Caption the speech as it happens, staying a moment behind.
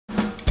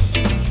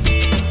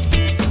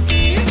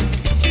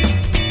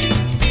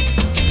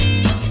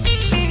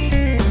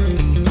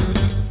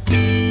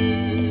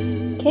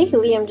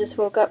Liam just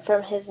woke up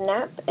from his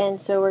nap,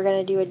 and so we're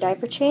going to do a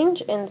diaper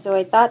change, and so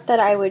I thought that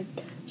I would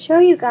show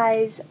you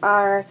guys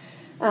our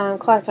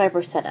cloth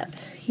diaper setup.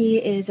 He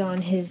is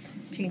on his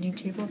changing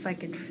table, if I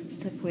could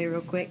step away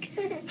real quick.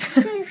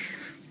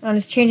 On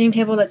his changing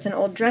table, that's an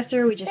old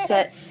dresser. We just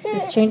set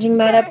this changing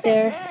mat up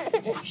there.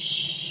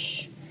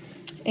 Shh.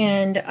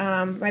 And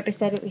right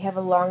beside it we have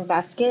a long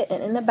basket,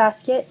 and in the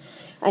basket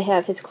I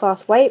have his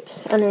cloth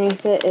wipes.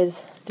 Underneath it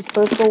is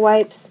disposable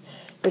wipes,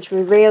 which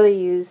we rarely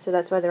use, so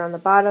that's why they're on the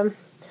bottom.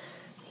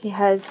 He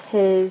has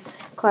his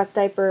cloth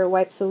diaper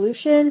wipe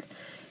solution.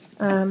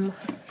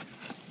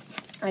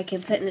 I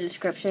can put in the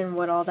description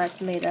what all that's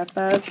made up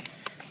of.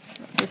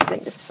 This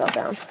thing just fell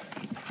down.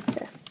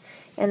 Okay.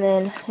 And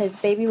then his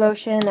baby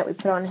lotion that we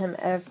put on him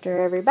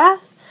after every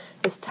bath.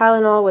 This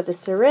Tylenol with a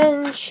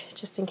syringe,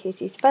 just in case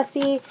he's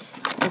fussy.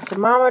 A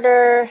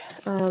thermometer.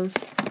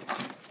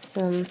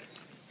 Some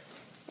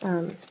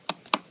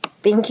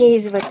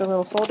binkies with the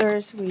little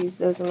holders. We use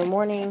those in the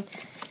morning.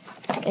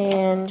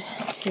 And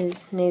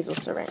his nasal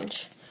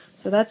syringe.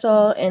 So that's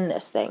all in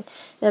this thing.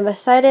 Then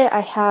beside it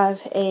I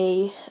have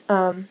a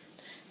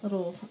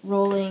little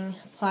rolling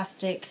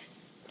plastic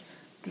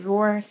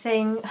drawer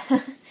thing.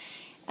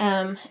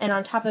 And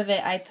on top of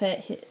it I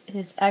put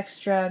his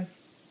extra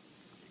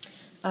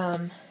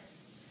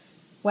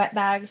wet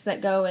bags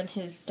that go in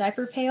his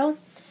diaper pail.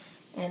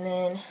 And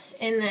then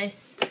in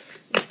this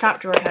top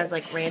drawer has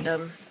like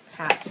random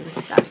hats and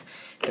stuff.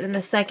 But in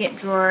the second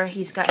drawer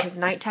he's got his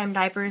nighttime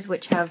diapers,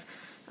 which have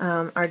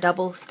are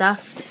double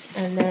stuffed.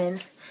 And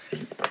then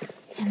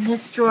in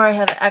this drawer I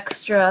have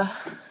extra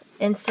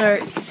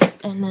inserts,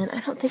 and then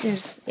I don't think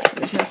there's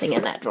nothing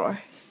in that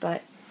drawer,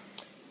 but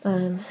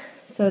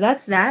so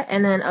that's that.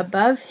 And then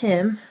above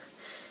him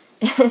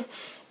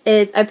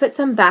is, I put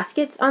some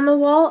baskets on the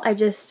wall. I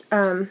just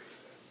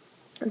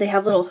they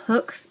have little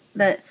hooks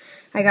that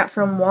I got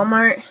from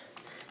Walmart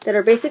that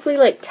are basically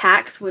like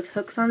tacks with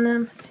hooks on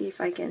them. Let's see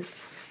if I can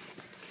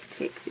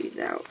take these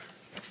out.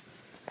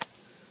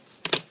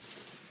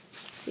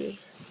 See,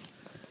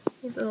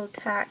 these little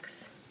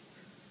tacks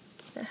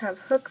that have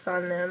hooks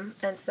on them,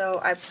 and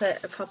so I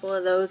put a couple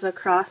of those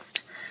across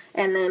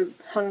and then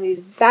hung these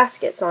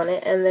baskets on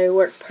it, and they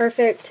work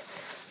perfect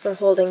for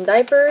holding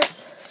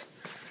diapers.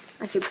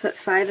 I could put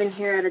 5 in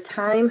here at a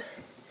time,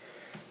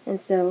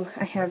 and so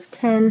I have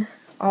 10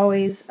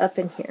 always up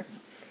in here.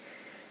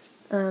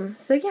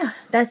 So yeah,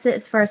 that's it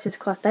as far as his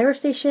cloth diaper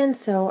station,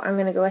 so I'm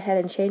going to go ahead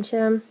and change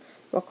him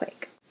real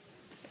quick.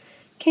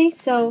 Okay,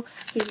 so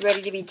he's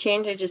ready to be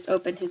changed. I just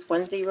opened his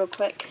onesie real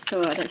quick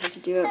so I don't have to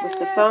do it with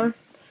the phone.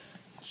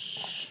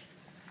 Shh.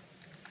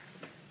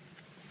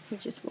 He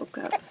just woke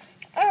up.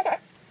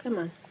 Come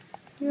on.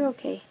 You're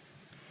okay.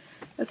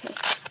 Okay.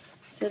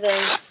 So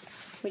then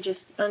we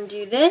just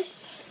undo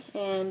this,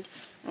 and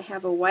I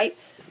have a wipe,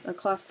 a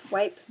cloth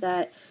wipe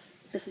that,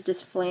 this is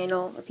just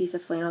flannel, a piece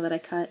of flannel that I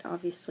cut.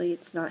 Obviously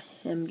it's not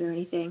hemmed or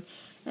anything.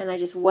 And I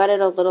just wet it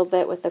a little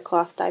bit with the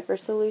cloth diaper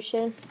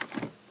solution.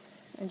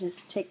 And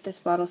just take this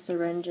bottle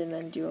syringe and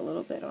then do a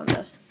little bit on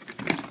the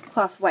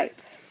cloth wipe.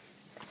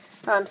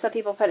 Some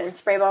people put it in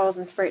spray bottles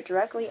and spray it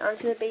directly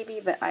onto the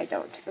baby, but I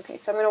don't. Okay,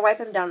 so I'm going to wipe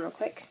him down real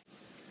quick.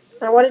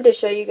 I wanted to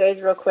show you guys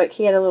real quick,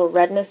 he had a little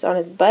redness on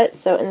his butt,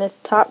 so in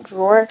this top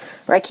drawer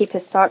where I keep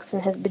his socks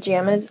and his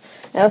pajamas,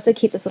 I also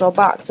keep this little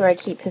box where I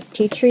keep his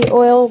tea tree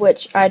oil,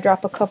 which I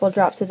drop a couple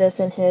drops of this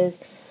in his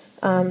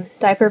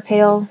diaper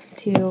pail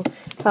to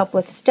help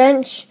with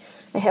stench.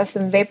 I have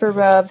some vapor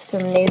rub,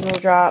 some nasal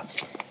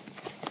drops,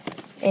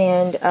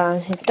 and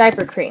his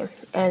diaper cream.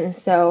 And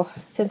so,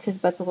 since his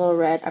butt's a little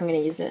red, I'm going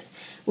to use this.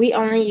 We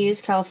only use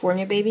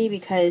California Baby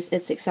because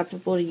it's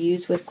acceptable to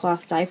use with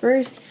cloth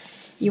diapers.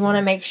 You want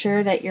to make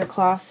sure that your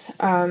cloth,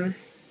 your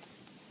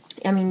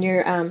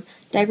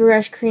diaper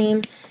rash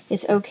cream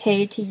is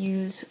okay to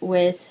use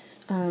with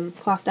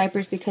cloth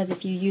diapers, because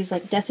if you use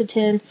like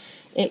Desitin,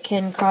 it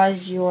can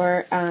cause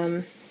your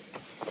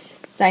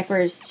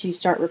diapers to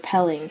start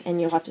repelling and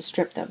you'll have to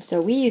strip them.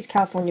 So we use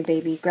California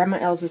Baby. Grandma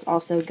Elle's is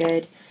also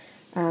good.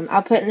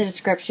 I'll put in the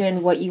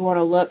description what you want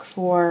to look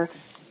for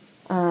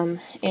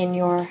in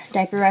your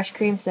diaper rash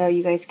cream so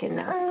you guys can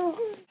know.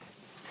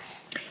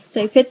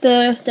 So I put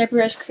the diaper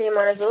rash cream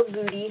on his little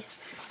booty,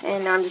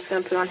 and now I'm just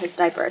going to put on his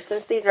diaper.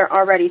 Since these are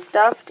already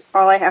stuffed,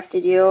 all I have to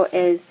do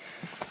is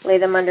lay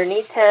them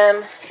underneath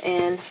him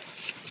and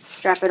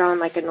strap it on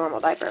like a normal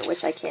diaper,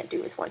 which I can't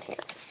do with one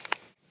hand.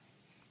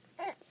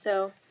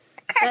 So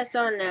that's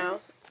on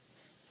now.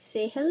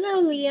 Say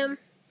hello, Liam.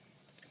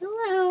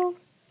 Hello.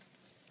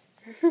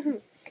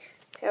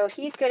 So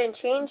he's good and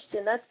changed,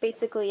 and that's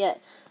basically it.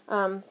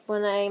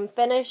 When I'm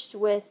finished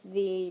with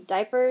the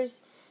diapers,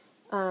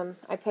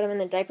 I put them in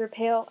the diaper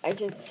pail. I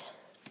just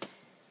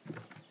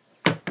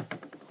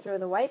throw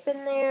the wipe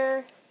in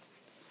there,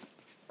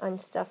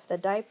 unstuff the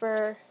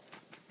diaper.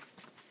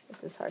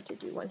 This is hard to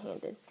do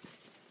one-handed.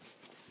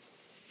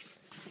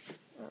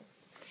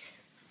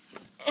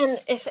 And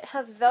if it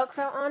has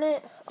Velcro on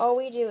it, all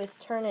we do is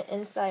turn it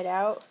inside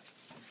out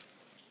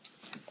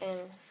and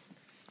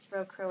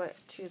Velcro it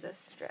to the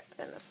strip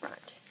in the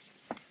front.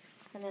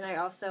 And then I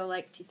also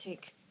like to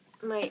take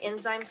my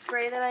enzyme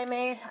spray that I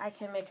made. I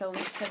can make a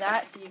link to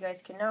that so you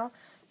guys can know.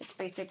 It's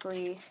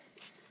basically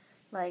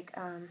like,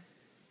 I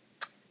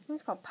think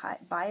it's called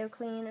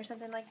BioClean or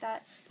something like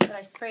that. But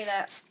I spray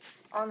that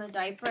on the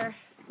diaper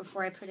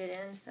before I put it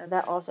in, so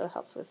that also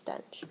helps with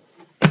stench.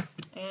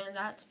 And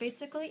that's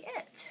basically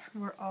it.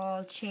 We're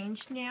all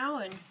changed now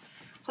and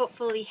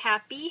hopefully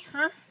happy,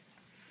 huh?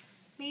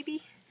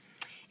 Maybe?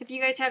 If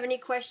you guys have any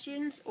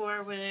questions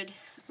or would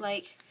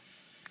like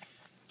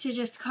to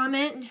just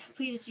comment,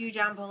 please do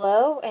down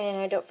below.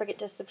 And don't forget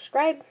to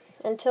subscribe.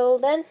 Until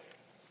then,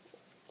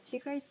 see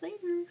you guys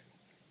later.